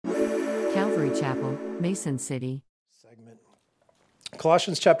Chapel, Mason City. Segment.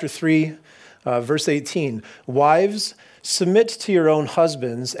 Colossians chapter 3, verse 18. Wives, submit to your own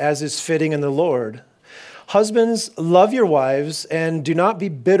husbands as is fitting in the Lord. Husbands, love your wives and do not be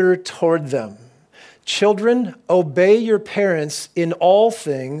bitter toward them. Children, obey your parents in all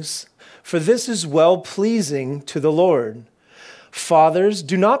things, for this is well-pleasing to the Lord. Fathers,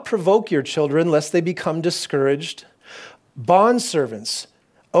 do not provoke your children lest they become discouraged. Bondservants,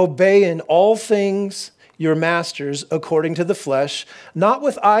 obey in all things your masters according to the flesh, not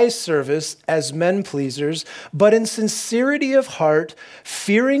with eye service as men pleasers, but in sincerity of heart,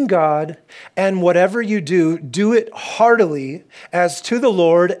 fearing God, and whatever you do, do it heartily as to the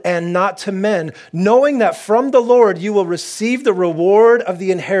Lord and not to men, knowing that from the Lord you will receive the reward of the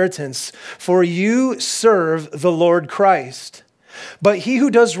inheritance, for you serve the Lord Christ. But he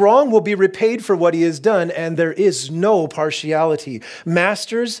who does wrong will be repaid for what he has done, and there is no partiality.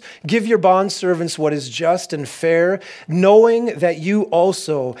 Masters, give your bondservants what is just and fair, knowing that you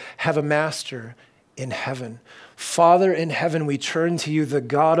also have a master in heaven. Father in heaven, we turn to you, the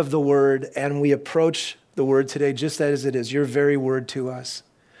God of the word, and we approach the word today just as it is, your very word to us.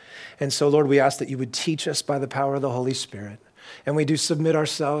 And so, Lord, we ask that you would teach us by the power of the Holy Spirit. And we do submit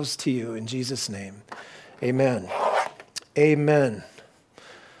ourselves to you in Jesus' name. Amen. Amen.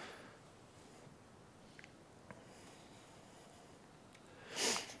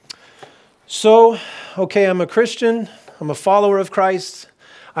 So, okay, I'm a Christian. I'm a follower of Christ.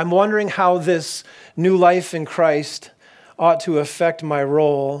 I'm wondering how this new life in Christ ought to affect my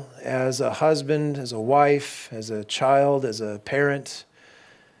role as a husband, as a wife, as a child, as a parent,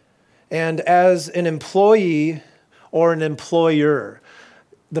 and as an employee or an employer.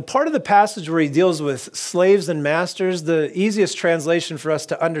 The part of the passage where he deals with slaves and masters, the easiest translation for us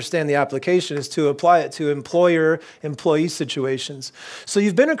to understand the application is to apply it to employer-employee situations. So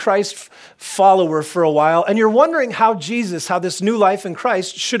you've been a Christ follower for a while, and you're wondering how this new life in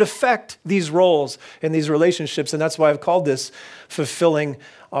Christ should affect these roles and these relationships, and that's why I've called this Fulfilling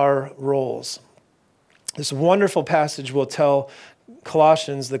Our Roles. This wonderful passage will tell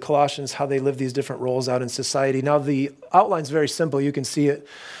the Colossians, how they live these different roles out in society. Now, the outline's very simple. You can see it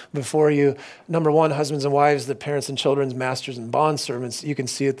before you. Number one, husbands and wives, the parents and children's masters and bondservants. You can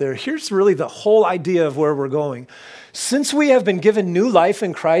see it there. Here's really the whole idea of where we're going. Since we have been given new life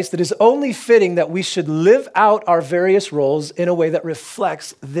in Christ, it is only fitting that we should live out our various roles in a way that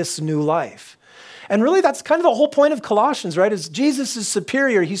reflects this new life. And really, that's kind of the whole point of Colossians, right? Is Jesus is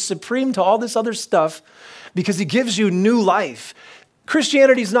superior. He's supreme to all this other stuff because he gives you new life.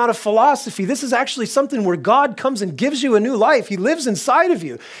 Christianity is not a philosophy. This is actually something where God comes and gives you a new life. He lives inside of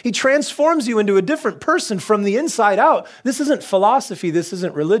you. He transforms you into a different person from the inside out. This isn't philosophy. This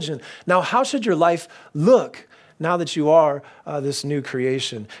isn't religion. Now, how should your life look now that you are this new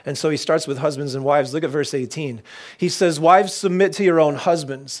creation? And so he starts with husbands and wives. Look at verse 18. He says, wives, submit to your own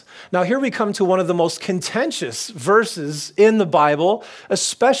husbands. Now here we come to one of the most contentious verses in the Bible,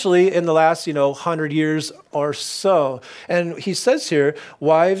 especially in the last, 100 years or so. And he says here,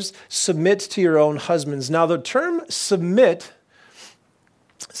 wives, submit to your own husbands. Now the term submit,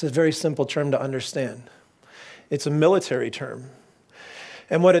 it's a very simple term to understand. It's a military term.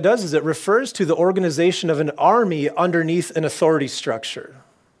 And what it does is it refers to the organization of an army underneath an authority structure,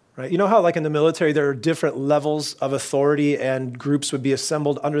 right? You know how like in the military, there are different levels of authority and groups would be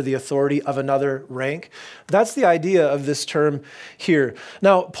assembled under the authority of another rank? That's the idea of this term here.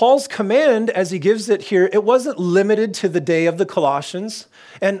 Now, Paul's command, as he gives it here, it wasn't limited to the day of the Colossians.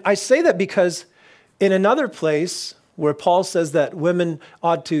 And I say that because in another place where Paul says that women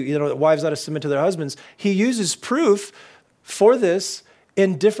ought to, that wives ought to submit to their husbands, he uses proof for this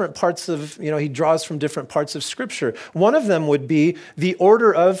in different parts of, he draws from different parts of Scripture. One of them would be the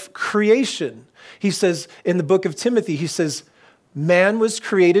order of creation. He says in the book of Timothy, he says, man was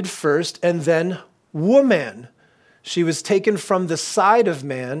created first and then woman. She was taken from the side of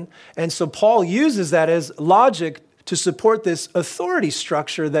man. And so Paul uses that as logic to support this authority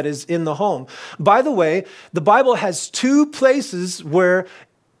structure that is in the home. By the way, the Bible has two places where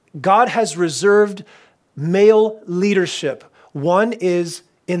God has reserved male leadership. One is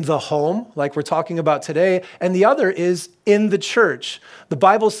in the home, like we're talking about today, and the other is in the church. The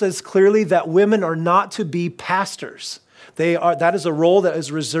Bible says clearly that women are not to be pastors. That is a role that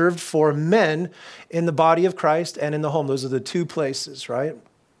is reserved for men in the body of Christ and in the home. Those are the two places, right?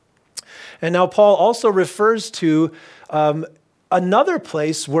 And now Paul also refers to another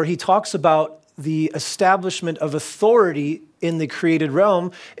place where he talks about the establishment of authority in the created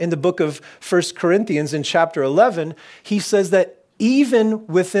realm. In the book of 1 Corinthians in chapter 11, he says that even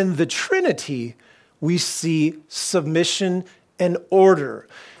within the Trinity, we see submission and order.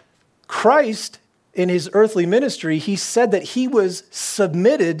 Christ, in his earthly ministry, he said that he was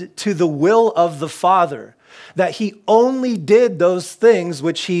submitted to the will of the Father, that he only did those things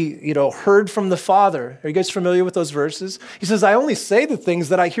which he, heard from the Father. Are you guys familiar with those verses? He says, I only say the things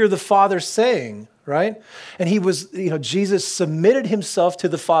that I hear the Father saying, right? And he was, Jesus submitted himself to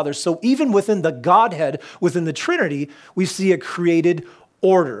the Father. So even within the Godhead, within the Trinity, we see a created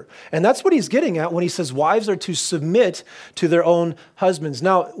order. And that's what he's getting at when he says wives are to submit to their own husbands.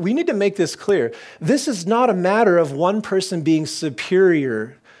 Now, we need to make this clear. This is not a matter of one person being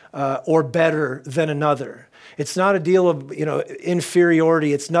superior or better than another. It's not a deal of,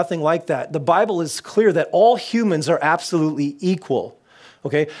 inferiority. It's nothing like that. The Bible is clear that all humans are absolutely equal.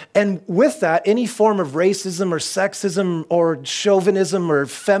 Okay, and with that, any form of racism or sexism or chauvinism or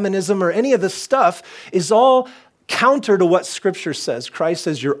feminism or any of this stuff is all counter to what Scripture says. Christ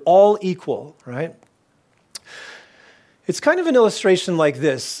says you're all equal, right? It's kind of an illustration like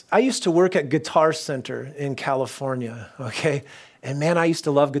this. I used to work at Guitar Center in California, okay? And man, I used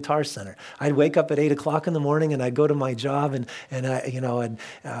to love Guitar Center. I'd wake up at 8 o'clock in the morning and I'd go to my job and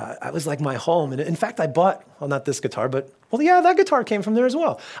I was like my home. And in fact, I bought, well, not this guitar, but that guitar came from there as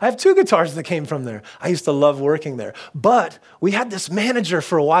well. I have 2 guitars that came from there. I used to love working there. But we had this manager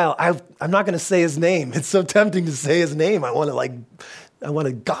for a while. I'm not going to say his name. It's so tempting to say his name. I want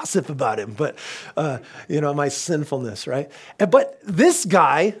to gossip about him, but my sinfulness, right? But this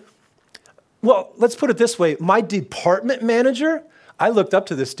guy, well, let's put it this way. My department manager, I looked up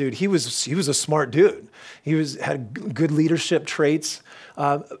to this dude. He was a smart dude. He had good leadership traits.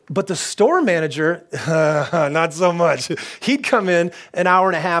 But the store manager, not so much. He'd come in an hour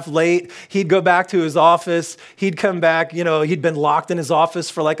and a half late. He'd go back to his office. He'd come back, he'd been locked in his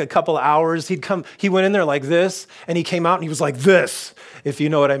office for like a couple of hours. He went in there like this, and he came out and he was like this, if you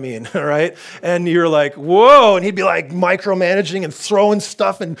know what I mean, all right? And you're like, whoa, and he'd be like micromanaging and throwing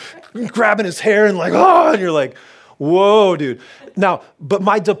stuff and grabbing his hair and like, oh, and you're like, whoa, dude. Now, but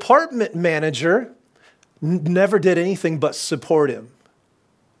my department manager never did anything but support him.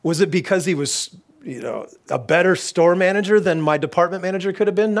 Was it because he was, a better store manager than my department manager could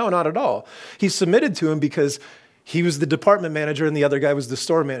have been? No, not at all. He submitted to him because he was the department manager and the other guy was the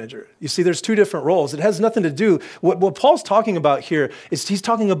store manager. You see, there's 2 different roles. It has nothing to do, what Paul's talking about here is he's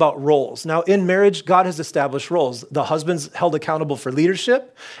talking about roles. Now, in marriage, God has established roles. The husband's held accountable for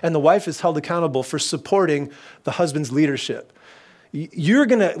leadership and the wife is held accountable for supporting the husband's leadership. You're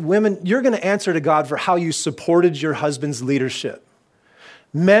going to answer to God for how you supported your husband's leadership.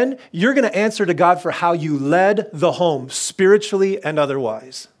 Men, you're going to answer to God for how you led the home, spiritually and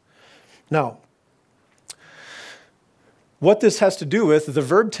otherwise. Now, what this has to do with the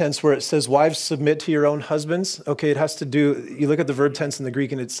verb tense where it says, wives, submit to your own husbands. Okay, it has to do, you look at the verb tense in the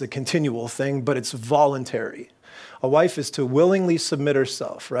Greek and it's a continual thing, but it's voluntary. A wife is to willingly submit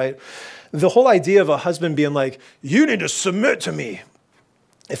herself, right? The whole idea of a husband being like, you need to submit to me.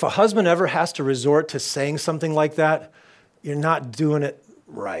 If a husband ever has to resort to saying something like that, you're not doing it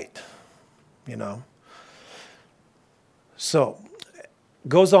right, So,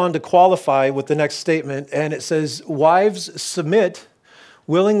 goes on to qualify with the next statement, and it says, wives,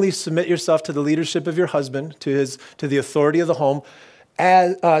 willingly submit yourself to the leadership of your husband, to the authority of the home,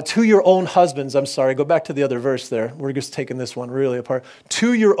 to your own husbands. I'm sorry, go back to the other verse there. We're just taking this one really apart.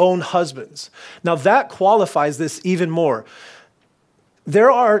 To your own husbands. Now that qualifies this even more. There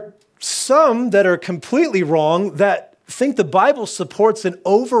are some that are completely wrong that think the Bible supports an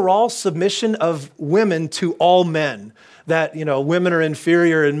overall submission of women to all men, that, women are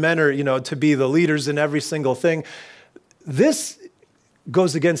inferior and men are, to be the leaders in every single thing. This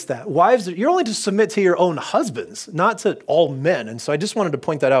goes against that. Wives, you're only to submit to your own husbands, not to all men. And so I just wanted to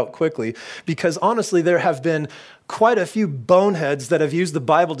point that out quickly because honestly, there have been quite a few boneheads that have used the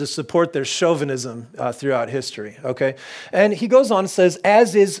Bible to support their chauvinism throughout history, okay? And he goes on and says,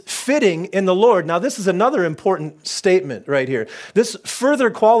 as is fitting in the Lord. Now, this is another important statement right here. This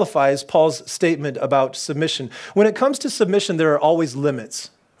further qualifies Paul's statement about submission. When it comes to submission, there are always limits,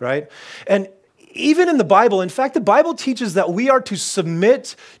 right? And even in the Bible, in fact, the Bible teaches that we are to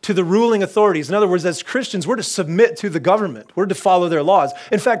submit to the ruling authorities. In other words, as Christians, we're to submit to the government. We're to follow their laws.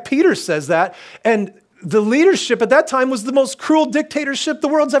 In fact, Peter says that, and the leadership at that time was the most cruel dictatorship the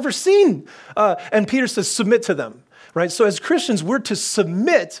world's ever seen. And Peter says, submit to them, right? So as Christians, we're to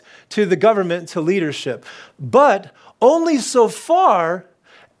submit to the government, to leadership, but only so far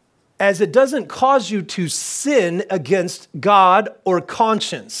as it doesn't cause you to sin against God or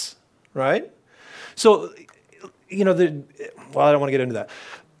conscience, right? So, I don't want to get into that.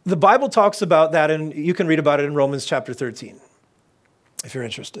 The Bible talks about that, and you can read about it in Romans chapter 13, if you're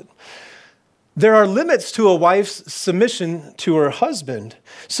interested. There are limits to a wife's submission to her husband.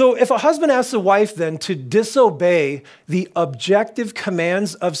 So if a husband asks a wife then to disobey the objective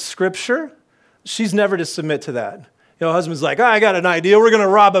commands of Scripture, she's never to submit to that. Husband's like, I got an idea. We're going to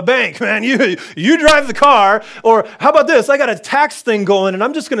rob a bank, man. You drive the car. Or how about this? I got a tax thing going, and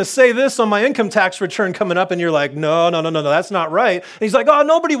I'm just going to say this on my income tax return coming up. And you're like, no, that's not right. And he's like, oh,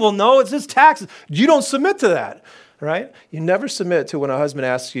 nobody will know. It's his taxes. You don't submit to that, right? You never submit to when a husband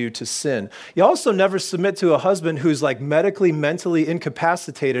asks you to sin. You also never submit to a husband who's like medically, mentally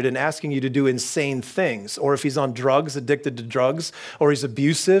incapacitated and asking you to do insane things. Or if he's on drugs, addicted to drugs, or he's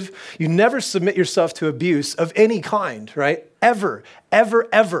abusive. You never submit yourself to abuse of any kind, right? Ever, ever,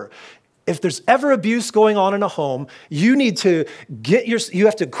 ever. If there's ever abuse going on in a home, you need to you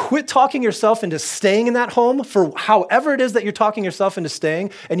have to quit talking yourself into staying in that home for however it is that you're talking yourself into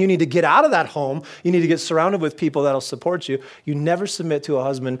staying, and you need to get out of that home. You need to get surrounded with people that'll support you. You never submit to a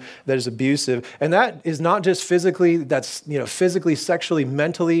husband that is abusive. And that is not just physically, that's physically, sexually,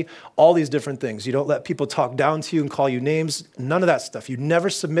 mentally, all these different things. You don't let people talk down to you and call you names, none of that stuff. You never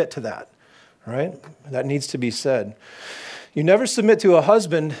submit to that, all right? That needs to be said. You never submit to a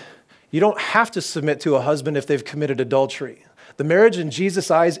husband. You don't have to submit to a husband if they've committed adultery. The marriage in Jesus'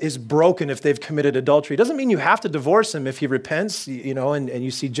 eyes is broken if they've committed adultery. It doesn't mean you have to divorce him if he repents, and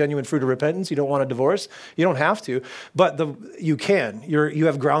you see genuine fruit of repentance. You don't want a divorce. You don't have to, but you can. You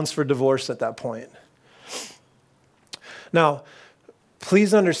have grounds for divorce at that point. Now,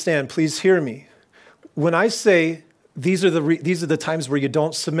 please understand, please hear me. When I say these are the times where you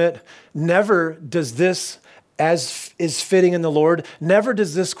don't submit, never does this, as is fitting in the Lord, never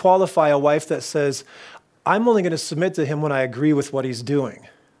does this qualify a wife that says, I'm only going to submit to him when I agree with what he's doing.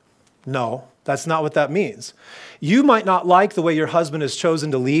 No, that's not what that means. You might not like the way your husband has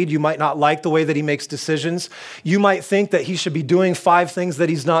chosen to lead. You might not like the way that he makes decisions. You might think that he should be doing 5 things that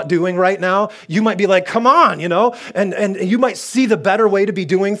he's not doing right now. You might be like, come on, and you might see the better way to be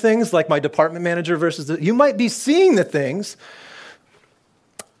doing things, like my department manager you might be seeing the things.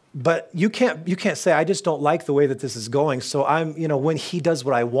 But you can't say, I just don't like the way that this is going. So when he does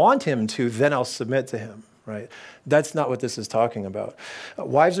what I want him to, then I'll submit to him, right? That's not what this is talking about.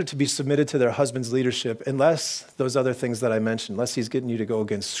 Wives are to be submitted to their husband's leadership unless those other things that I mentioned, unless he's getting you to go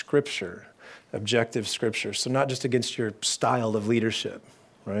against Scripture, objective Scripture. So not just against your style of leadership,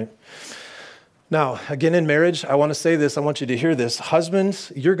 right? Now, again, in marriage, I want to say this. I want you to hear this.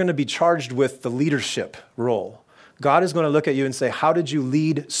 Husbands, you're going to be charged with the leadership role. God is going to look at you and say, how did you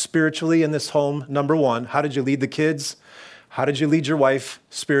lead spiritually in this home? Number one, how did you lead the kids? How did you lead your wife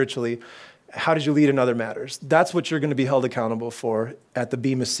spiritually? How did you lead in other matters? That's what you're going to be held accountable for at the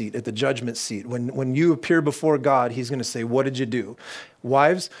bema seat, at the judgment seat. When you appear before God, he's going to say, what did you do?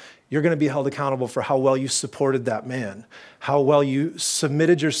 Wives, you're going to be held accountable for how well you supported that man, how well you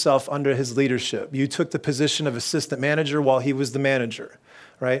submitted yourself under his leadership. You took the position of assistant manager while he was the manager.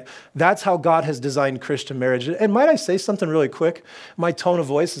 Right? That's how God has designed Christian marriage. And might I say something really quick? My tone of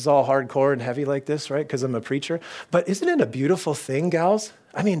voice is all hardcore and heavy like this, right? Because I'm a preacher. But isn't it a beautiful thing, gals?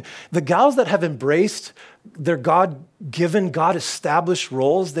 I mean, the gals that have embraced their God-given, God-established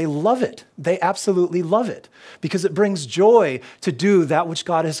roles, they love it. They absolutely love it because it brings joy to do that which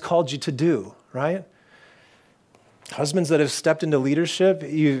God has called you to do, right? Husbands that have stepped into leadership,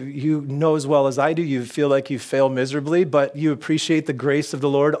 you know as well as I do, you feel like you fail miserably, but you appreciate the grace of the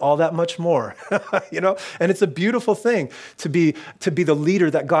Lord all that much more, And it's a beautiful thing to be the leader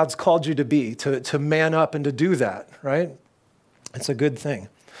that God's called you to be, to man up and to do that, right? It's a good thing.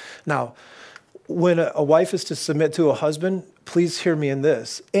 Now, when a wife is to submit to a husband, please hear me in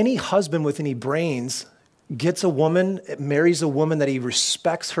this. Any husband with any brains marries a woman that he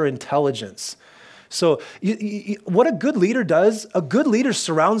respects her intelligence. So what a good leader does, a good leader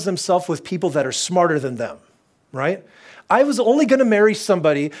surrounds themselves with people that are smarter than them, right? I was only going to marry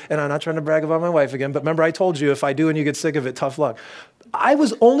somebody, and I'm not trying to brag about my wife again, but remember I told you if I do and you get sick of it, tough luck. I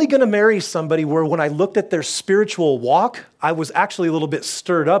was only going to marry somebody where when I looked at their spiritual walk, I was actually a little bit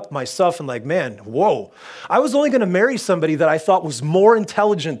stirred up myself and like, man, whoa. I was only going to marry somebody that I thought was more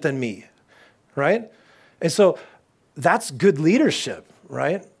intelligent than me, right? And so that's good leadership,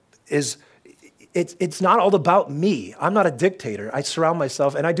 right? It's not all about me. I'm not a dictator. I surround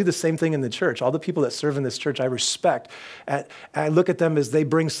myself, and I do the same thing in the church. All the people that serve in this church, I respect. I look at them as they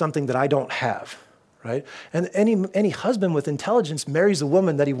bring something that I don't have, right? And any husband with intelligence marries a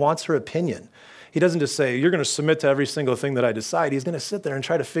woman that he wants her opinion. He doesn't just say, you're going to submit to every single thing that I decide. He's going to sit there and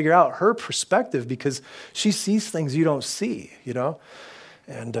try to figure out her perspective because she sees things you don't see,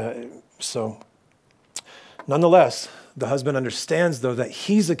 And so, nonetheless, the husband understands, though, that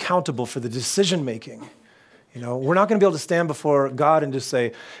he's accountable for the decision-making. We're not going to be able to stand before God and just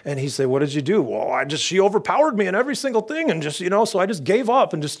say, and he'd say, what did you do? Well, she overpowered me in every single thing. And so I just gave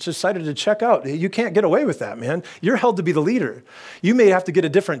up and just decided to check out. You can't get away with that, man. You're held to be the leader. You may have to get a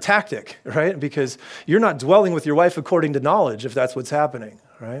different tactic, right? Because you're not dwelling with your wife according to knowledge if that's what's happening,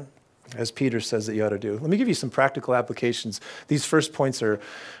 right? As Peter says that you ought to do. Let me give you some practical applications. These first points are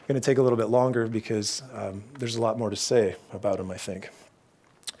going to take a little bit longer because there's a lot more to say about them, I think.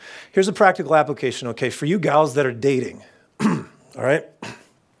 Here's a practical application, okay, for you gals that are dating, all right?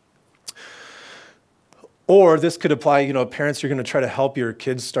 Or this could apply, parents, you're going to try to help your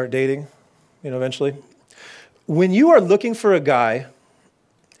kids start dating, eventually. When you are looking for a guy,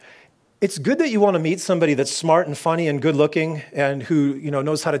 it's good that you want to meet somebody that's smart and funny and good looking and who,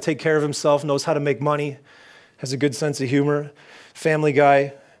 knows how to take care of himself, knows how to make money, has a good sense of humor, family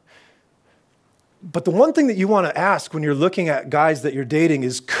guy. But the one thing that you want to ask when you're looking at guys that you're dating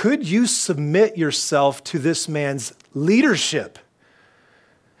is, could you submit yourself to this man's leadership?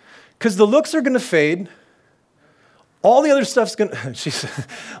 Because the looks are going to fade. All the other stuff's going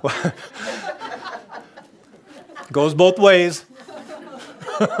to... Goes both ways.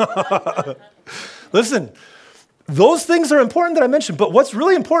 Listen, those things are important that I mentioned, but what's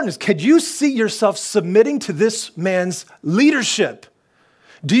really important is, could you see yourself submitting to this man's leadership?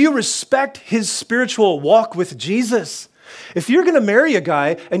 Do you respect his spiritual walk with Jesus? If you're going to marry a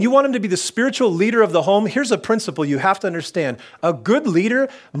guy and you want him to be the spiritual leader of the home, here's a principle you have to understand. A good leader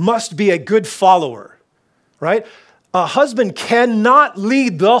must be a good follower, right? A husband cannot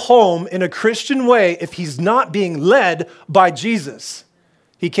lead the home in a Christian way if he's not being led by Jesus.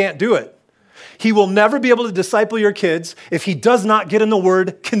 He can't do it. He will never be able to disciple your kids if he does not get in the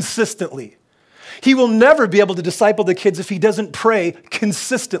Word consistently. He will never be able to disciple the kids if he doesn't pray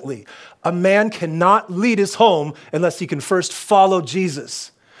consistently. A man cannot lead his home unless he can first follow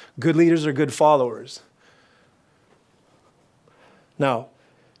Jesus. Good leaders are good followers. Now,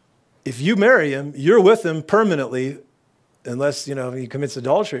 if you marry him, you're with him permanently unless, he commits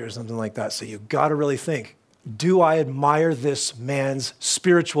adultery or something like that. So you got to really think, do I admire this man's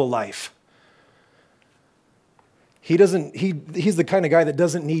spiritual life? He's the kind of guy that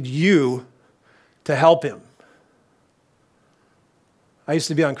doesn't need you to help him. I used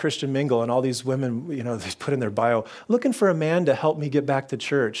to be on Christian Mingle, and all these women, they put in their bio, looking for a man to help me get back to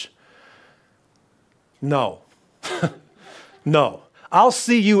church. No. No. I'll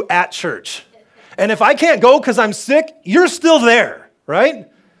see you at church. And if I can't go because I'm sick, you're still there, right?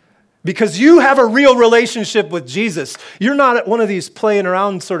 Because you have a real relationship with Jesus. You're not one of these playing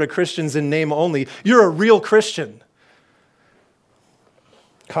around sort of Christians in name only. You're a real Christian.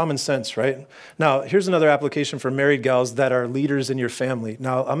 Common sense, right? Now, here's another application for married gals that are leaders in your family.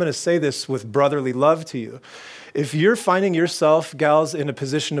 Now, I'm going to say this with brotherly love to you. If you're finding yourself, gals, in a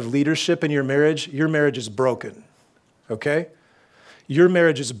position of leadership in your marriage is broken, okay? Your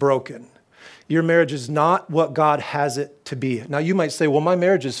marriage is broken. Your marriage is not what God has it to be. Now, you might say, well, my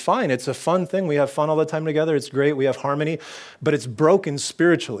marriage is fine. It's a fun thing. We have fun all the time together. It's great. We have harmony, but it's broken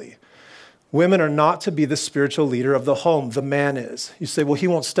spiritually. Women are not to be the spiritual leader of the home. The man is. You say, well, he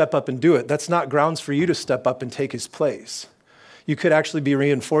won't step up and do it. That's not grounds for you to step up and take his place. You could actually be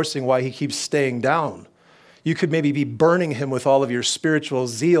reinforcing why he keeps staying down. You could maybe be burning him with all of your spiritual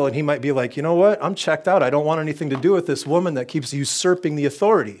zeal, and he might be like, you know what? I'm checked out. I don't want anything to do with this woman that keeps usurping the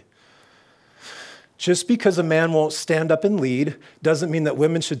authority. Just because a man won't stand up and lead doesn't mean that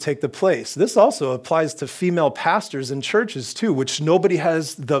women should take the place. This also applies to female pastors in churches too, which nobody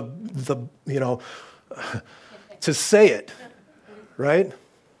has the to say it, right?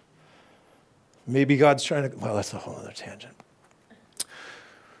 Maybe God's trying to, well, that's a whole other tangent.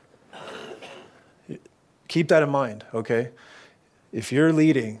 Keep that in mind, okay? If you're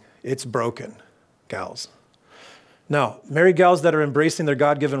leading, it's broken, gals. Now, married gals that are embracing their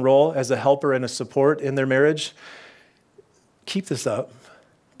God-given role as a helper and a support in their marriage, keep this up.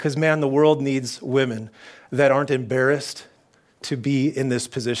 Because, man, the world needs women that aren't embarrassed to be in this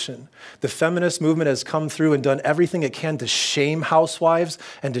position. The feminist movement has come through and done everything it can to shame housewives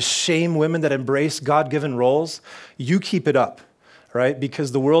and to shame women that embrace God-given roles. You keep it up, right?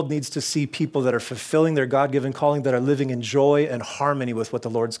 Because the world needs to see people that are fulfilling their God-given calling, that are living in joy and harmony with what the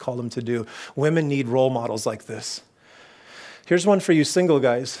Lord's called them to do. Women need role models like this. Here's one for you single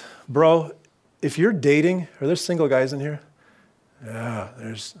guys. Bro, if you're dating, are there single guys in here? Yeah,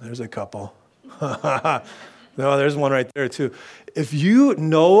 there's a couple. No, there's one right there too. If you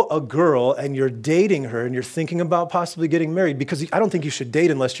know a girl and you're dating her and you're thinking about possibly getting married, because I don't think you should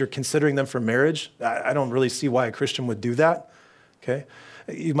date unless you're considering them for marriage. I don't really see why a Christian would do that, okay?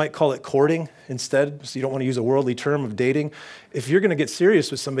 You might call it courting instead, so you don't want to use a worldly term of dating. If you're going to get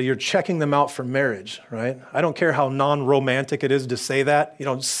serious with somebody, you're checking them out for marriage, right? I don't care how non-romantic it is to say that.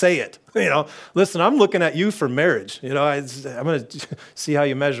 Say it. Listen, I'm looking at you for marriage. I'm going to see how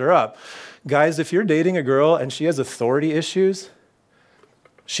you measure up. Guys, if you're dating a girl and she has authority issues,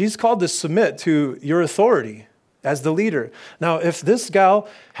 she's called to submit to your authority as the leader. Now, if this gal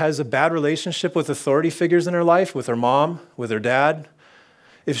has a bad relationship with authority figures in her life, with her mom, with her dad,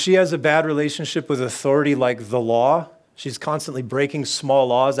 if she has a bad relationship with authority like the law, she's constantly breaking small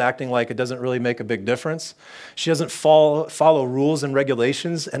laws, acting like it doesn't really make a big difference. She doesn't follow rules and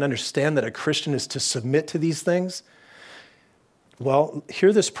regulations and understand that a Christian is to submit to these things. Well,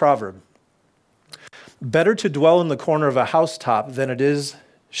 hear this proverb. Better to dwell in the corner of a housetop than it is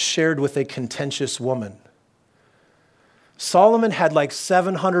shared with a contentious woman. Solomon had like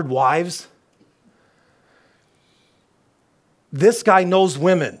 700 wives. This guy knows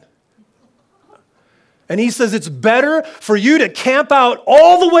women. And he says it's better for you to camp out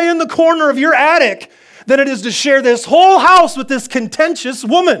all the way in the corner of your attic than it is to share this whole house with this contentious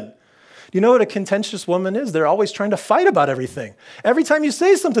woman. Do you know what a contentious woman is? They're always trying to fight about everything. Every time you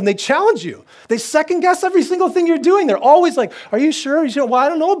say something, they challenge you. They second guess every single thing you're doing. They're always like, are you sure? Well, I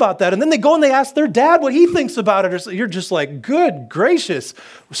don't know about that. And then they go and they ask their dad what he thinks about it. Or you're just like, good gracious,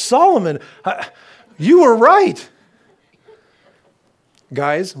 Solomon, you were right.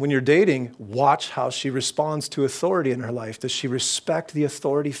 Guys, when you're dating, watch how she responds to authority in her life. Does she respect the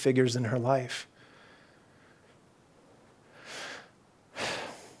authority figures in her life?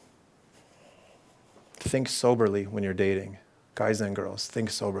 Think soberly when you're dating. Guys and girls, think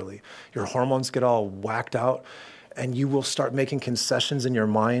soberly. Your hormones get all whacked out and you will start making concessions in your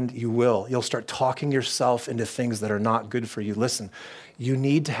mind. You'll start talking yourself into things that are not good for you. Listen, you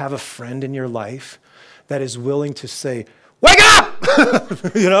need to have a friend in your life that is willing to say, wake up!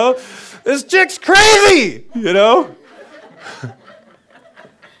 This chick's crazy,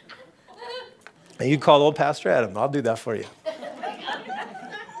 And you call old Pastor Adam. I'll do that for you.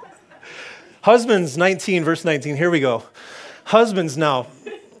 Husbands, 19, verse 19. Here we go. Husbands, now,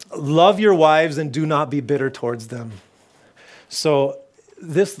 love your wives and do not be bitter towards them. So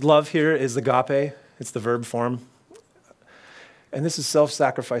this love here is agape. It's the verb form. And this is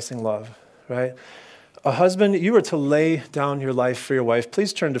self-sacrificing love, right? A husband, you are to lay down your life for your wife.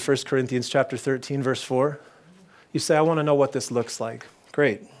 Please turn to 1 Corinthians chapter 13, verse 4. You say, I want to know what this looks like.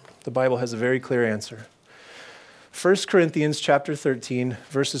 Great. The Bible has a very clear answer. 1 Corinthians chapter 13,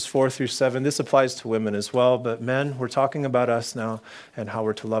 verses 4 through 7. This applies to women as well, but men, we're talking about us now and how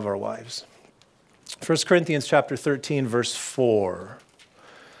we're to love our wives. 1 Corinthians chapter 13, verse 4.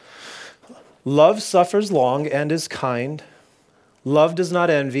 Love suffers long and is kind. Love does not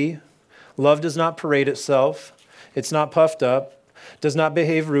envy. Love does not parade itself. It's not puffed up, does not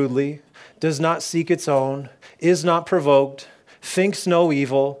behave rudely, does not seek its own, is not provoked, thinks no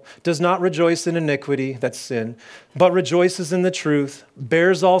evil, does not rejoice in iniquity, that's sin, but rejoices in the truth,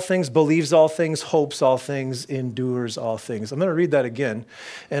 bears all things, believes all things, hopes all things, endures all things. I'm going to read that again,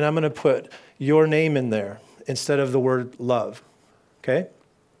 and I'm going to put your name in there instead of the word love, okay?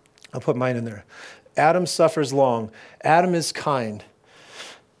 I'll put mine in there. Adam suffers long. Adam is kind.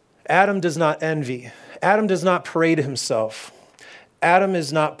 Adam does not envy. Adam does not parade himself. Adam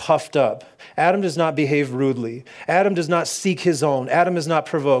is not puffed up. Adam does not behave rudely. Adam does not seek his own. Adam is not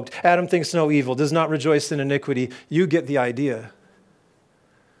provoked. Adam thinks no evil, does not rejoice in iniquity. You get the idea.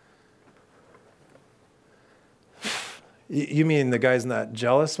 You mean the guy's not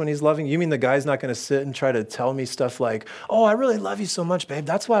jealous when he's loving? You mean the guy's not going to sit and try to tell me stuff like, oh, I really love you so much, babe.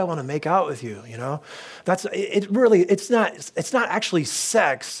 That's why I want to make out with you, It's not actually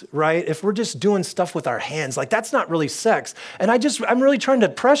sex, right? If we're just doing stuff with our hands, like that's not really sex. And I'm really trying to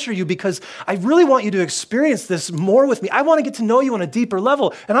pressure you because I really want you to experience this more with me. I want to get to know you on a deeper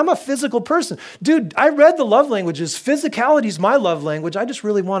level. And I'm a physical person. Dude, I read the love languages. Physicality is my love language. I just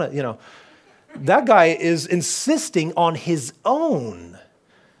really want to, That guy is insisting on his own,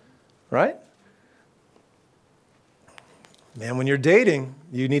 right? Man, when you're dating,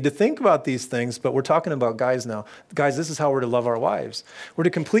 you need to think about these things, but we're talking about guys now. Guys, this is how we're to love our wives. We're to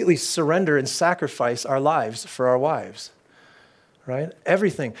completely surrender and sacrifice our lives for our wives, right?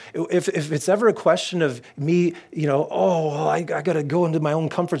 Everything. If it's ever a question of me, I got to go into my own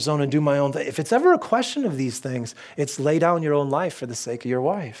comfort zone and do my own thing. If it's ever a question of these things, it's lay down your own life for the sake of your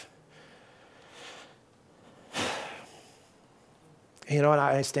wife. And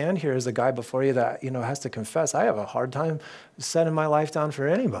I stand here as a guy before you that, has to confess, I have a hard time setting my life down for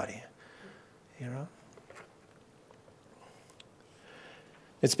anybody,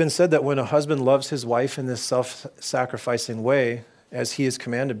 It's been said that when a husband loves his wife in this self-sacrificing way, as he is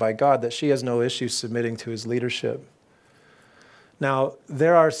commanded by God, that she has no issue submitting to his leadership. Now,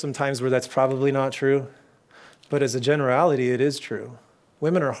 there are some times where that's probably not true, but as a generality, it is true.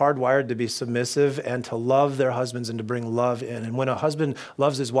 Women are hardwired to be submissive and to love their husbands and to bring love in. And when a husband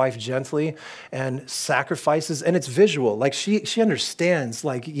loves his wife gently and sacrifices, and it's visual, like she understands,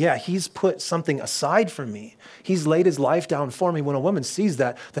 like, yeah, he's put something aside for me. He's laid his life down for me. When a woman sees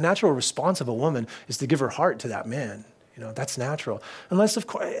that, the natural response of a woman is to give her heart to that man. You know, that's natural. Unless, of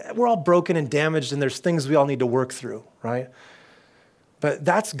course, we're all broken and damaged and there's things we all need to work through, right? But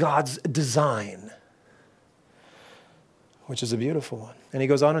that's God's design, which is a beautiful one. And he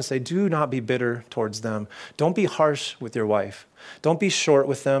goes on to say, do not be bitter towards them. Don't be harsh with your wife. Don't be short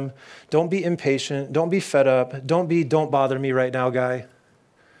with them. Don't be impatient. Don't be fed up. Don't bother me right now, guy.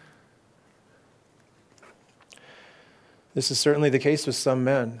 This is certainly the case with some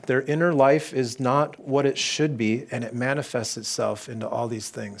men. Their inner life is not what it should be, and it manifests itself into all these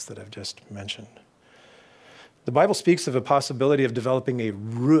things that I've just mentioned. The Bible speaks of a possibility of developing a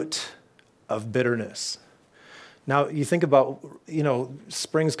root of bitterness. Now, you think about,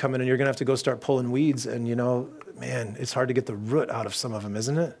 spring's coming and you're going to have to go start pulling weeds and, man, it's hard to get the root out of some of them,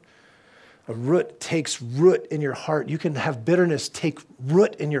 isn't it? A root takes root in your heart. You can have bitterness take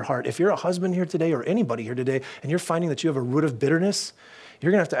root in your heart. If you're a husband here today or anybody here today and you're finding that you have a root of bitterness,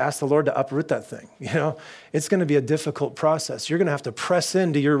 you're going to have to ask the Lord to uproot that thing. It's going to be a difficult process. You're going to have to press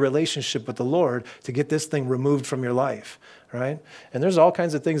into your relationship with the Lord to get this thing removed from your life, right? And there's all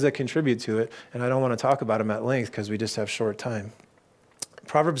kinds of things that contribute to it, and I don't want to talk about them at length because we just have short time.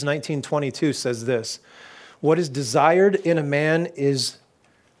 Proverbs 19:22 says this, what is desired in a man is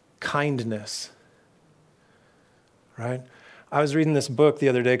kindness, right? I was reading this book the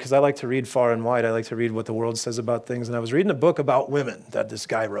other day because I like to read far and wide. I like to read what the world says about things. And I was reading a book about women that this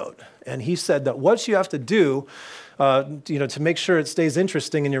guy wrote. And he said that what you have to do, to make sure it stays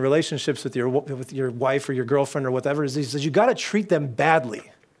interesting in your relationships with your wife or your girlfriend or whatever, is he says you got to treat them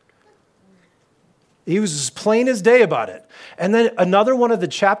badly. He was as plain as day about it. And then another one of the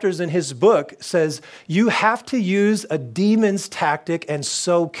chapters in his book says, you have to use a demon's tactic and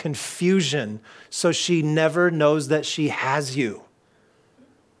sow confusion so she never knows that she has you.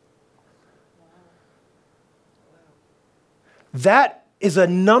 That is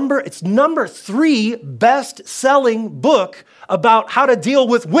it's number 3 best-selling book about how to deal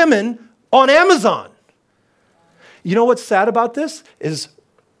with women on Amazon. You know what's sad about this is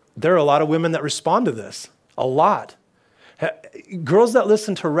there are a lot of women that respond to this, a lot. Girls that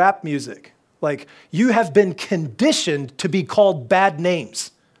listen to rap music, like you have been conditioned to be called bad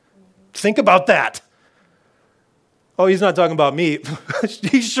names. Think about that. Oh, he's not talking about me.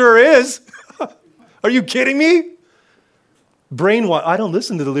 He sure is. Are you kidding me? Brainwash. I don't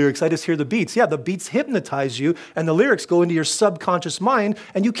listen to the lyrics. I just hear the beats. Yeah, the beats hypnotize you and the lyrics go into your subconscious mind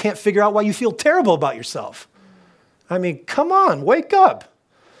and you can't figure out why you feel terrible about yourself. I mean, come on, wake up.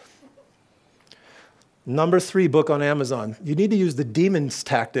 Number 3 book on Amazon. You need to use the demon's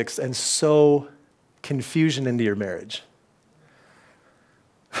tactics and sow confusion into your marriage.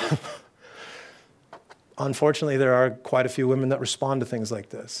 Unfortunately, there are quite a few women that respond to things like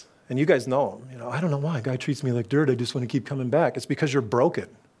this. And you guys know them. I don't know why a guy treats me like dirt. I just want to keep coming back. It's because you're broken.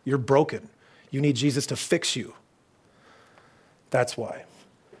 You're broken. You need Jesus to fix you. That's why.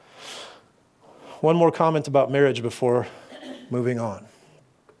 One more comment about marriage before moving on.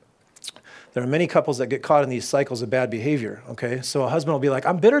 There are many couples that get caught in these cycles of bad behavior, okay? So a husband will be like,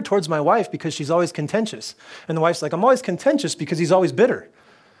 I'm bitter towards my wife because she's always contentious. And the wife's like, I'm always contentious because he's always bitter.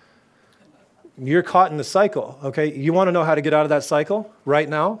 You're caught in the cycle, okay? You want to know how to get out of that cycle right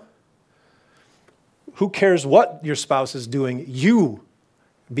now? Who cares what your spouse is doing? You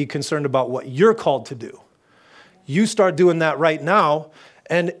be concerned about what you're called to do. You start doing that right now,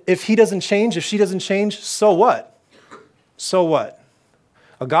 and if he doesn't change, if she doesn't change, so what? So what?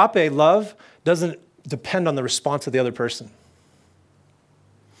 Agape love doesn't depend on the response of the other person.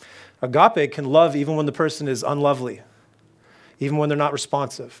 Agape can love even when the person is unlovely, even when they're not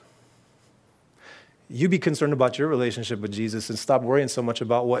responsive. You be concerned about your relationship with Jesus and stop worrying so much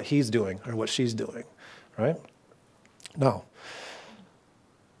about what he's doing or what she's doing, right? No.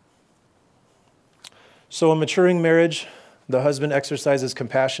 So a maturing marriage, the husband exercises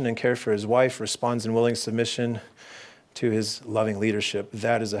compassion and care for his wife, responds in willing submission to his loving leadership.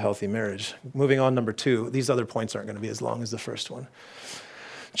 That is a healthy marriage. Moving on, number 2. These other points aren't going to be as long as the first one.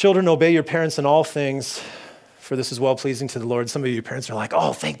 Children, obey your parents in all things, for this is well-pleasing to the Lord. Some of you parents are like,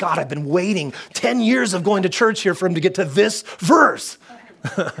 oh, thank God, I've been waiting 10 years of going to church here for him to get to this verse.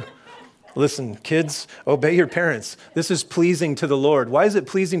 Listen, kids, obey your parents. This is pleasing to the Lord. Why is it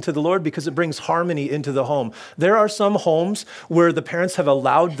pleasing to the Lord? Because it brings harmony into the home. There are some homes where the parents have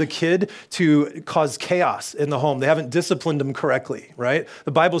allowed the kid to cause chaos in the home. They haven't disciplined them correctly, right?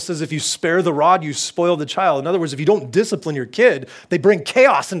 The Bible says if you spare the rod, you spoil the child. In other words, if you don't discipline your kid, they bring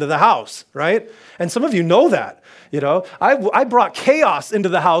chaos into the house, right? And some of you know that. You know, I brought chaos into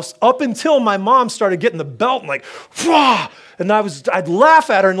the house up until my mom started getting the belt and like, wah! And I'd laugh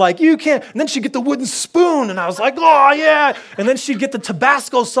at her and like, you can't. And then she'd get the wooden spoon and I was like, oh yeah. And then she'd get the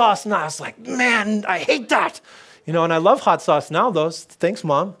Tabasco sauce and I was like, man, I hate that. You know, and I love hot sauce now though. Thanks,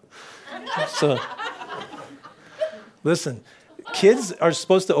 Mom. So, listen, kids are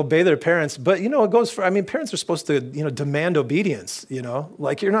supposed to obey their parents, but parents are supposed to, demand obedience,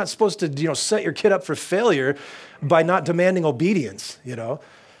 like you're not supposed to, set your kid up for failure by not demanding obedience,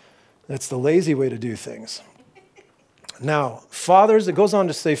 That's the lazy way to do things. Now, fathers, it goes on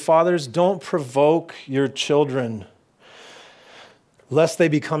to say, fathers, don't provoke your children lest they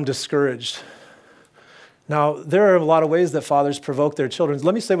become discouraged. Now, there are a lot of ways that fathers provoke their children.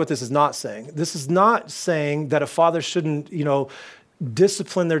 Let me say what this is not saying. This is not saying that a father shouldn't,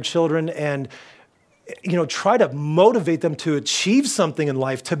 discipline their children and, try to motivate them to achieve something in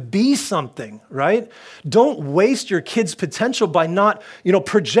life, to be something, right? Don't waste your kids' potential by not,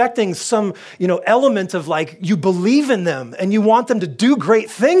 projecting some, element of like you believe in them and you want them to do great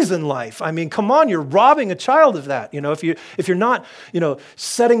things in life. I mean, come on, you're robbing a child of that. If you're not,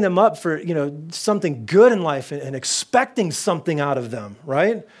 setting them up for, something good in life and expecting something out of them,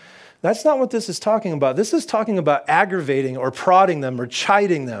 right? That's not what this is talking about. This is talking about aggravating or prodding them or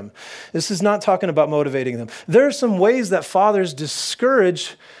chiding them. This is not talking about motivating them. There are some ways that fathers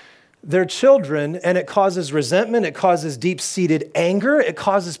discourage their children, and it causes resentment, it causes deep-seated anger, it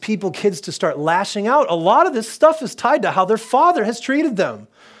causes kids to start lashing out. A lot of this stuff is tied to how their father has treated them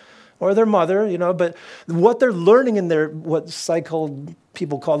or their mother, but what they're learning in their, what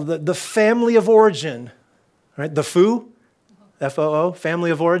people call the family of origin, right? The FOO. F-O-O, family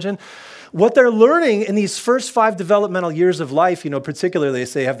of origin. What they're learning in these first 5 developmental years of life, particularly they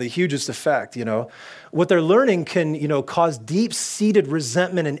say have the hugest effect, What they're learning can, cause deep-seated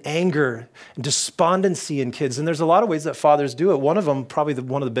resentment and anger and despondency in kids. And there's a lot of ways that fathers do it. One of them, probably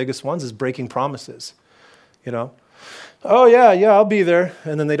one of the biggest ones, is breaking promises, Oh, yeah, I'll be there.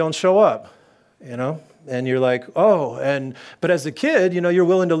 And then they don't show up, And you're like, but as a kid, you're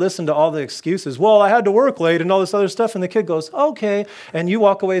willing to listen to all the excuses. Well, I had to work late and all this other stuff. And the kid goes, okay. And you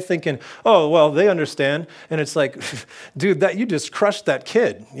walk away thinking, oh, well, they understand. And it's like, dude, you just crushed that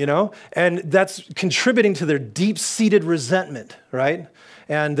kid, And that's contributing to their deep-seated resentment, right?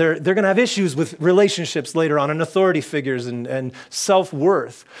 And they're going to have issues with relationships later on and authority figures and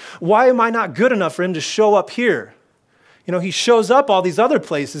self-worth. Why am I not good enough for him to show up here? He shows up all these other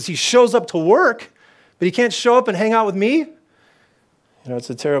places. He shows up to work. But he can't show up and hang out with me? It's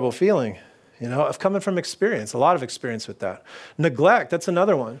a terrible feeling. I've come from experience, a lot of experience with that. Neglect, that's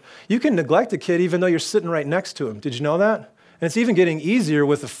another one. You can neglect a kid even though you're sitting right next to him. Did you know that? And it's even getting easier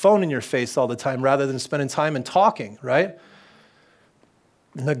with a phone in your face all the time rather than spending time and talking, right?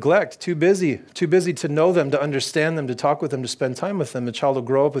 Neglect, too busy to know them, to understand them, to talk with them, to spend time with them. The child will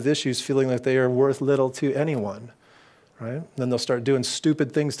grow up with issues feeling like they are worth little to anyone. Right? And then they'll start doing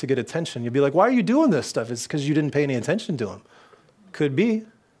stupid things to get attention. You'll be like, why are you doing this stuff? It's because you didn't pay any attention to them. Could be.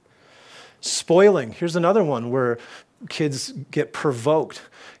 Spoiling. Here's another one where kids get provoked,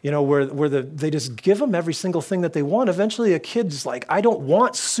 where they just give them every single thing that they want. Eventually a kid's like, I don't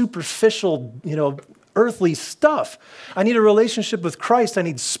want superficial, earthly stuff. I need a relationship with Christ. I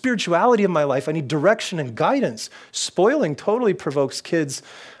need spirituality in my life. I need direction and guidance. Spoiling totally provokes kids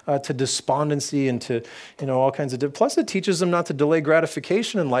to despondency and to, all kinds of, plus it teaches them not to delay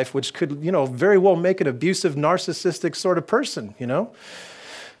gratification in life, which could, very well make an abusive, narcissistic sort of person,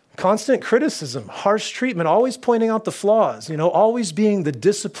 Constant criticism, harsh treatment, always pointing out the flaws, always being the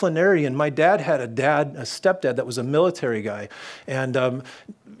disciplinarian. My dad had a stepdad that was a military guy, and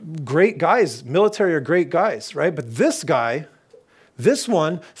great guys, military are great guys, right? But this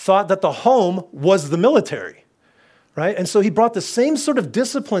one thought that the home was the military. Right? And so he brought the same sort of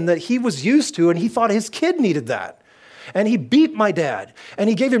discipline that he was used to, and he thought his kid needed that. And he beat my dad, and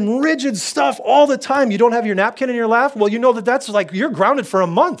he gave him rigid stuff all the time. You don't have your napkin in your lap? Well, that's like you're grounded for a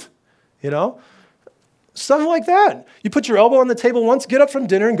month, Stuff like that. You put your elbow on the table once, get up from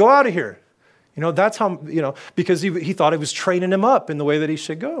dinner, and go out of here. That's how, because he thought he was training him up in the way that he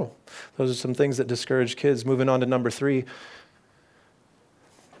should go. Those are some things that discourage kids. Moving on to number 3.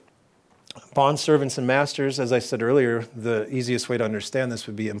 Bondservants and masters, as I said earlier, the easiest way to understand this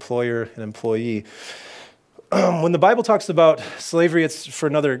would be employer and employee. when the Bible talks about slavery, it's for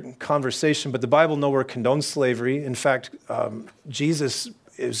another conversation, but the Bible nowhere condones slavery. In fact, Jesus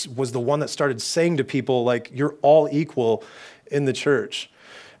was the one that started saying to people, like, you're all equal in the church.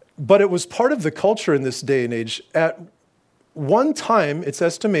 But it was part of the culture in this day and age. At one time, it's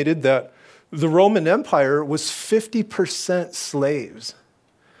estimated that the Roman Empire was 50% slaves.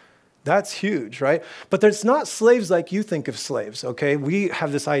 That's huge, right? But there's not slaves like you think of slaves, okay? We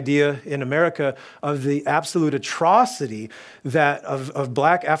have this idea in America of the absolute atrocity that of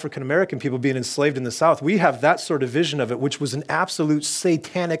black African-American people being enslaved in the South. We have that sort of vision of it, which was an absolute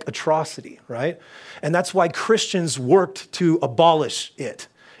satanic atrocity, right? And that's why Christians worked to abolish it.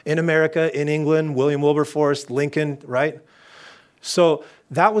 In America, in England, William Wilberforce, Lincoln, right? So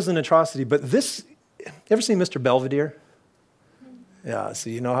that was an atrocity. But this, you ever seen Mr. Belvedere? Yeah, so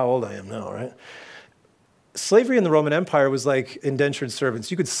you know how old I am now, right? Slavery in the Roman Empire was like indentured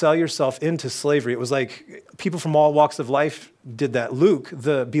servants. You could sell yourself into slavery. It was like people from all walks of life did that. Luke,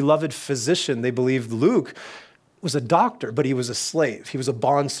 the beloved physician, they believed Luke was a doctor, but he was a slave. He was a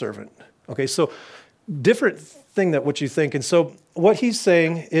bondservant. Okay, so different thing than what you think. And so what he's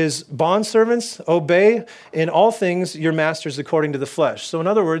saying is bondservants, obey in all things your masters according to the flesh. So in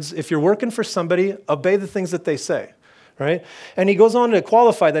other words, if you're working for somebody, obey the things that they say. Right? And he goes on to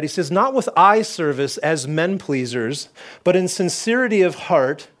qualify that. He says, not with eye service as men pleasers, but in sincerity of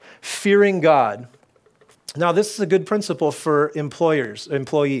heart, fearing God. Now, this is a good principle for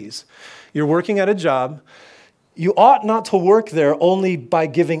employees. You're working at a job. You ought not to work there only by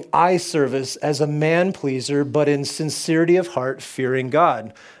giving eye service as a man pleaser, but in sincerity of heart, fearing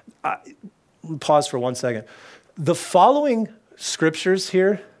God. Pause for 1 second. The following scriptures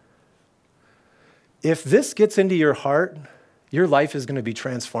here, if this gets into your heart, your life is going to be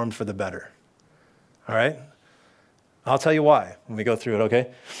transformed for the better. All right? I'll tell you why when we go through it,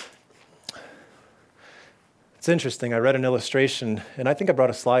 okay? It's interesting. I read an illustration, and I think I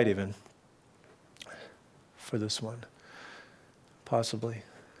brought a slide even for this one, possibly.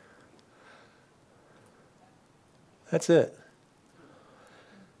 That's it.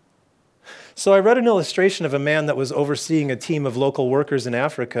 So I read an illustration of a man that was overseeing a team of local workers in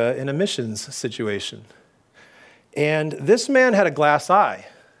Africa in a missions situation. And this man had a glass eye,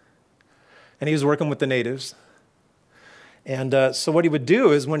 and he was working with the natives. And so what he would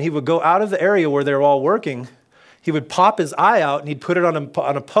do is when he would go out of the area where they were all working, he would pop his eye out and he'd put it on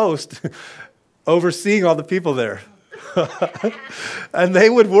a post overseeing all the people there. And they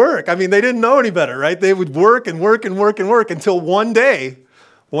would work. I mean, they didn't know any better, right? They would work and work and work and work until one day,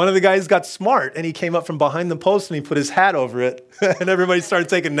 one of the guys got smart and he came up from behind the post and he put his hat over it and everybody started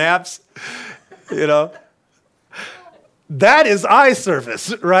taking naps, you know. That is eye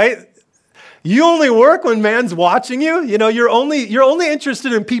service, right? You only work when man's watching you. You know, you're only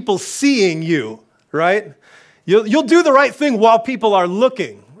interested in people seeing you, right? You'll do the right thing while people are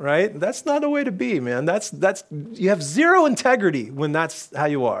looking, right? That's not a way to be, man. That's you have zero integrity when that's how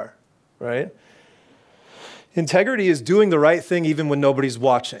you are, right? Integrity is doing the right thing even when nobody's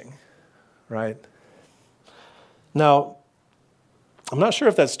watching, right? Now, I'm not sure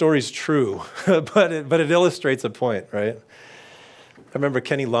if that story's true, but it illustrates a point, right? I remember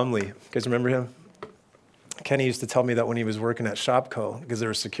Kenny Lumley. You guys remember him? Kenny used to tell me that when he was working at Shopco, because there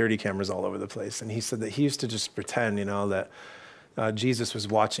were security cameras all over the place, and he said that he used to just pretend, you know, that Jesus was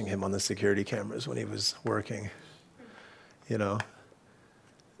watching him on the security cameras when he was working, you know.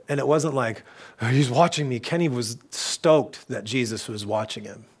 And it wasn't like, oh, he's watching me. Kenny was stoked that Jesus was watching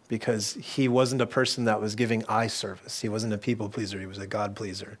him because he wasn't a person that was giving eye service. He wasn't a people pleaser. He was a God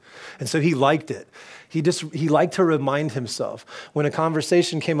pleaser. And so he liked it. He liked to remind himself. When a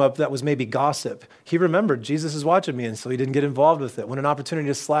conversation came up that was maybe gossip, he remembered Jesus is watching me, and so he didn't get involved with it. When an opportunity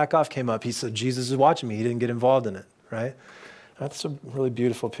to slack off came up, he said, Jesus is watching me. He didn't get involved in it, right? That's a really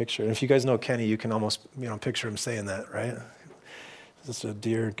beautiful picture. And if you guys know Kenny, you can almost, picture him saying that, right? Just a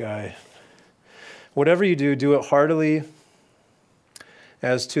dear guy. Whatever you do, do it heartily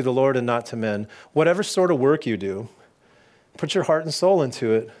as to the Lord and not to men. Whatever sort of work you do, put your heart and soul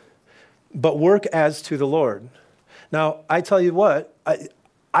into it, but work as to the Lord. Now, I tell you what,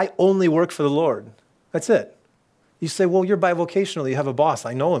 I only work for the Lord. That's it. You say, well, you're bivocational. You have a boss.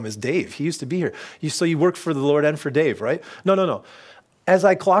 I know him as Dave. He used to be here. So you work for the Lord and for Dave, right? No. As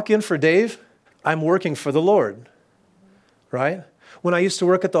I clock in for Dave, I'm working for the Lord, right? When I used to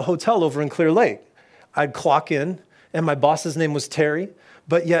work at the hotel over in Clear Lake, I'd clock in, and my boss's name was Terry,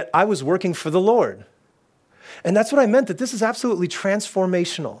 but yet I was working for the Lord. And that's what I meant, that this is absolutely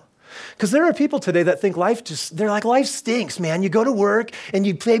transformational. Because there are people today that think life stinks, man. You go to work, and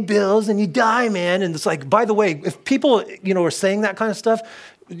you pay bills, and you die, man. And it's like, by the way, if people, are saying that kind of stuff,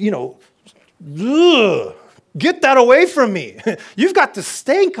 ugh, Get that away from me. You've got the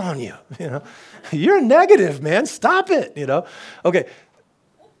stank on you. You're negative, man. Stop it. Okay.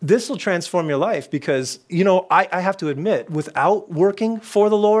 This will transform your life because, I have to admit, without working for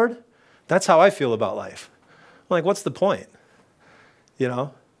the Lord, that's how I feel about life. I'm like, what's the point?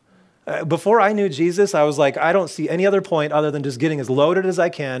 Before I knew Jesus, I was like, I don't see any other point other than just getting as loaded as I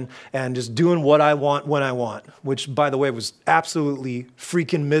can and just doing what I want when I want, which, by the way, was absolutely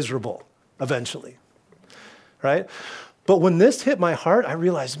freaking miserable eventually, right? But when this hit my heart, I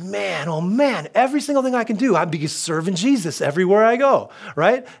realized, man, oh man, every single thing I can do, I'd be serving Jesus everywhere I go,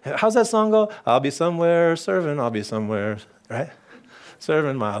 right? How's that song go? I'll be somewhere serving, I'll be somewhere, right?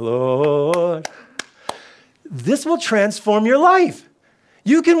 Serving my Lord. This will transform your life.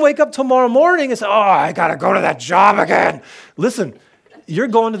 You can wake up tomorrow morning and say, I got to go to that job again. Listen, you're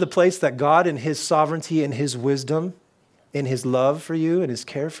going to the place that God in his sovereignty and his wisdom, in his love for you and his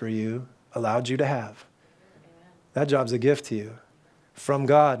care for you, allowed you to have. That job's a gift to you from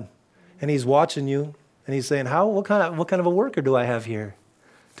God. And he's watching you and he's saying, what kind of a worker do I have here?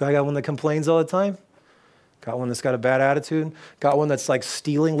 Do I got one that complains all the time? Got one that's got a bad attitude? Got one that's like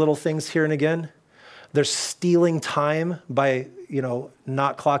stealing little things here and again? They're stealing time by,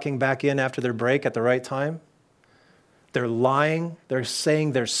 not clocking back in after their break at the right time. They're lying. They're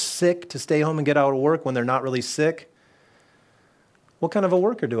saying they're sick to stay home and get out of work when they're not really sick. What kind of a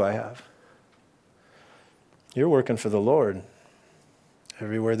worker do I have? You're working for the Lord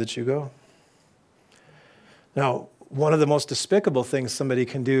everywhere that you go. Now, one of the most despicable things somebody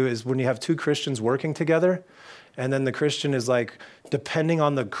can do is when you have two Christians working together, and then the Christian is like depending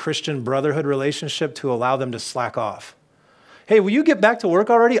on the Christian brotherhood relationship to allow them to slack off. Hey, will you get back to work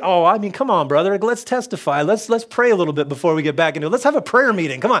already? Come on, brother. Let's testify. Let's pray a little bit before we get back into it. Let's have a prayer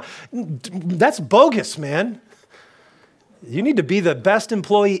meeting. Come on. That's bogus, man. You need to be the best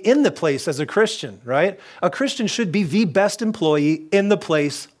employee in the place as a Christian, right? A Christian should be the best employee in the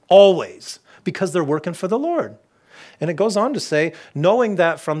place always because they're working for the Lord. And it goes on to say, knowing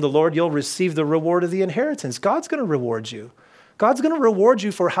that from the Lord, you'll receive the reward of the inheritance. God's going to reward you. God's going to reward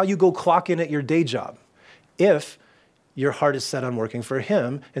you for how you go clock in at your day job if your heart is set on working for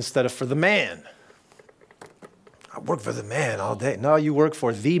him instead of for the man. I work for the man all day. No, you work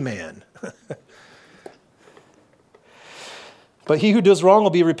for the man. But he who does wrong will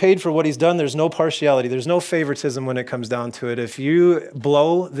be repaid for what he's done. There's no partiality. There's no favoritism when it comes down to it. If you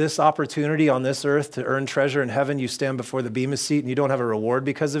blow this opportunity on this earth to earn treasure in heaven, you stand before the bema seat and you don't have a reward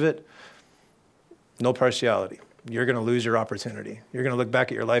because of it, no partiality. You're going to lose your opportunity. You're going to look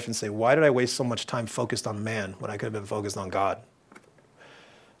back at your life and say, why did I waste so much time focused on man when I could have been focused on God?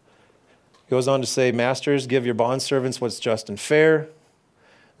 He goes on to say, masters, give your bondservants what's just and fair,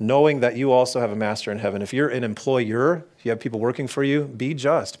 knowing that you also have a master in heaven. If you're an employer, if you have people working for you, be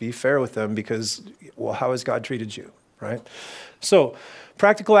just, be fair with them because, how has God treated you, right? So,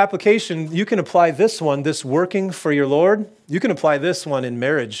 practical application, you can apply this one, this working for your Lord, you can apply this one in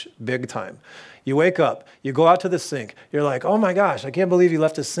marriage big time. You wake up, you go out to the sink, you're like, oh my gosh, I can't believe he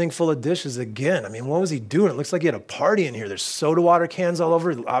left a sink full of dishes again. I mean, what was he doing? It looks like he had a party in here. There's soda water cans all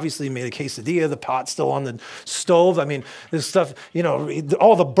over. Obviously, he made a quesadilla, the pot's still on the stove. I mean, this stuff,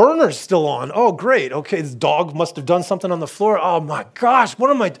 all the burners still on. Oh, great. Okay, this dog must have done something on the floor. Oh my gosh, what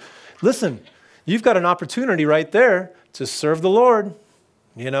am I? Listen, you've got an opportunity right there to serve the Lord.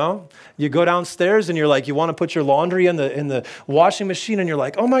 You go downstairs and you're like, you want to put your laundry in the washing machine and you're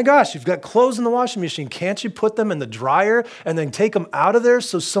like, oh my gosh, you've got clothes in the washing machine. Can't you put them in the dryer and then take them out of there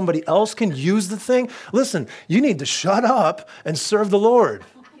so somebody else can use the thing? Listen, you need to shut up and serve the Lord,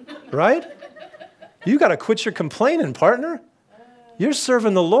 right? You got to quit your complaining, partner. You're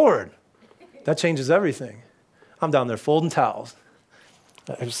serving the Lord. That changes everything. I'm down there folding towels.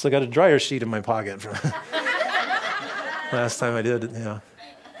 I've still got a dryer sheet in my pocket from last time I did it,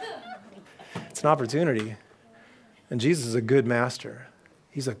 It's an opportunity. And Jesus is a good master.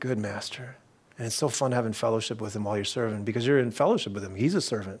 He's a good master. And it's so fun having fellowship with him while you're serving because you're in fellowship with him. He's a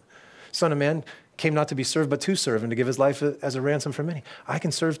servant. Son of Man came not to be served, but to serve and to give his life as a ransom for many. I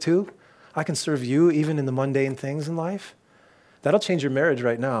can serve too. I can serve you even in the mundane things in life. That'll change your marriage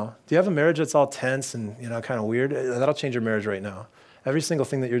right now. Do you have a marriage that's all tense and kind of weird? That'll change your marriage right now. Every single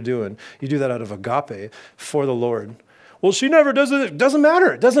thing that you're doing, you do that out of agape for the Lord. Well, she never does it. It doesn't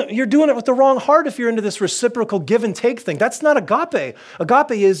matter. You're doing it with the wrong heart if you're into this reciprocal give and take thing. That's not agape.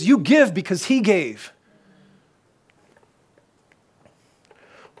 Agape is you give because he gave.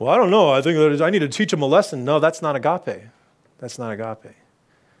 Well, I don't know. I think that I need to teach him a lesson. No, that's not agape. That's not agape.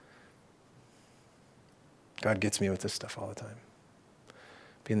 God gets me with this stuff all the time.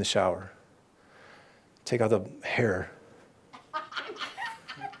 Be in the shower. Take out the hair.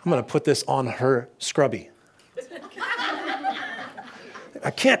 I'm going to put this on her scrubby.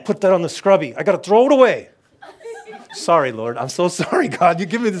 I can't put that on the scrubby. I got to throw it away. Sorry, Lord. I'm so sorry, God. You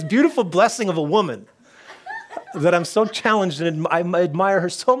give me this beautiful blessing of a woman that I'm so challenged and I admire her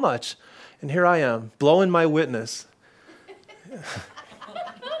so much. And here I am, blowing my witness. Oh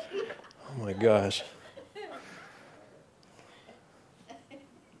my gosh.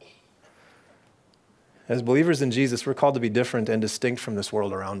 As believers in Jesus, we're called to be different and distinct from this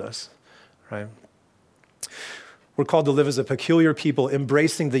world around us, right? We're called to live as a peculiar people,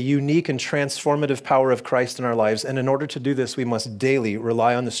 embracing the unique and transformative power of Christ in our lives. And in order to do this, we must daily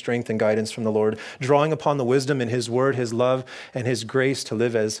rely on the strength and guidance from the Lord, drawing upon the wisdom in His word, His love, and His grace to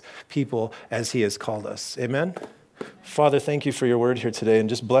live as people as He has called us. Amen? Father, thank you for your word here today, and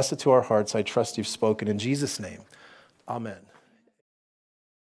just bless it to our hearts. I trust you've spoken. In Jesus' name, amen.